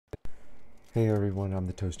Hey everyone, I'm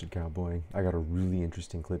the Toasted Cowboy. I got a really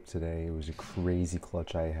interesting clip today. It was a crazy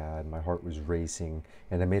clutch I had. My heart was racing,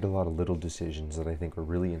 and I made a lot of little decisions that I think were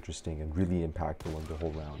really interesting and really impactful in the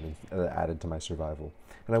whole round and added to my survival.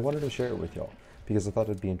 And I wanted to share it with y'all because I thought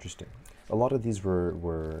it'd be interesting. A lot of these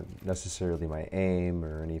were necessarily my aim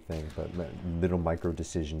or anything, but little micro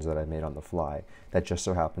decisions that I made on the fly that just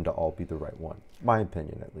so happened to all be the right one. My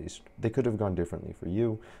opinion, at least. They could have gone differently for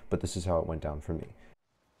you, but this is how it went down for me.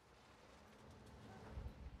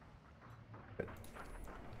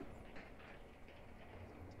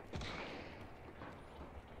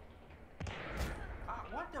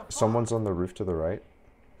 What the fuck? Someone's on the roof to the right.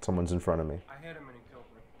 Someone's in front of me. I hit him and he killed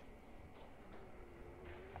me.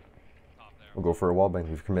 We'll go for a wallbang.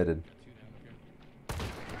 We've committed.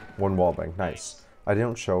 One wallbang. Nice. I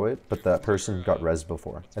didn't show it, but that person got res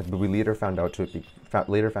before. But we later found out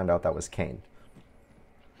that was Kane.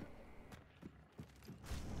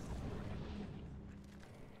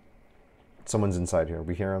 Someone's inside here.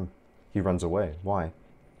 We hear him. He runs away. Why?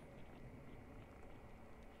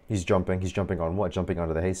 He's jumping. He's jumping on what? Jumping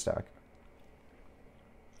onto the haystack.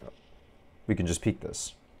 We can just peek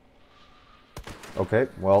this. Okay,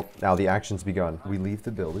 well, now the action's begun. We leave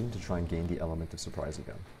the building to try and gain the element of surprise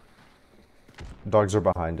again. Dogs are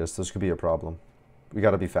behind us. This could be a problem. We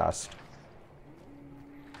gotta be fast.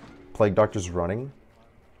 Plague Doctor's running.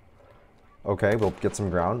 Okay, we'll get some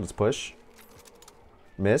ground. Let's push.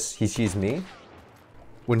 Miss. He sees me.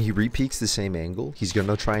 When he repeats the same angle, he's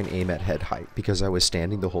gonna try and aim at head height because I was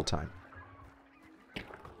standing the whole time.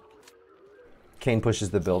 Kane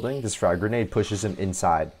pushes the building. This frag grenade pushes him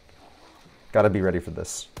inside. Gotta be ready for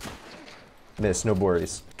this. Miss, no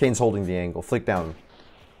worries. Kane's holding the angle. Flick down.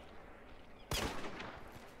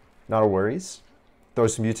 Not a worries. Throw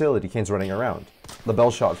some utility. Kane's running around.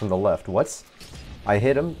 Labelle shot from the left. What? I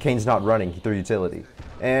hit him. Kane's not running. He threw utility.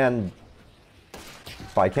 And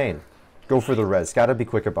by Kane. Go for the res. Gotta be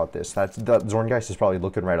quick about this. That Zorngeist is probably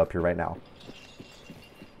looking right up here right now.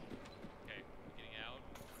 Okay, getting out,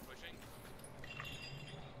 pushing.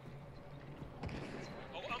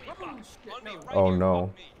 Oh, on me, fuck. On me, right Oh here, no.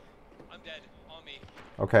 fuck me. I'm dead. On me.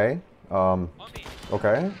 Okay. On me.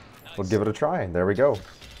 Okay. Nice. We'll give it a try. There we go. Over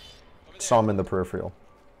there. Saw him in the peripheral.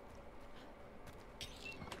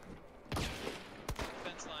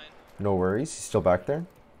 Fence line. No worries. He's still back there.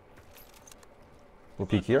 We'll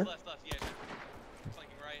peek here. Left, yeah.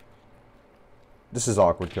 Flanking right. This is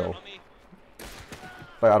awkward kill. On me.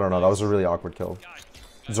 But I don't know. That was a really awkward kill.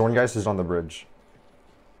 God. Zorngeist is on the bridge.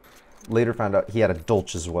 Later found out he had a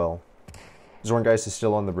Dolch as well. Zorngeist is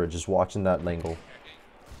still on the bridge, just watching that Langle.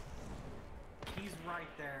 He's right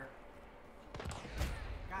there.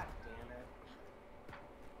 God damn it.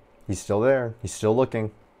 He's still there. He's still looking.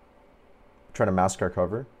 Trying to mask our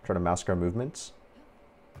cover. Trying to mask our movements.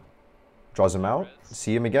 Draws him out.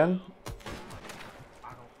 See him again.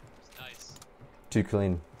 Nice. Too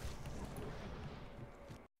clean.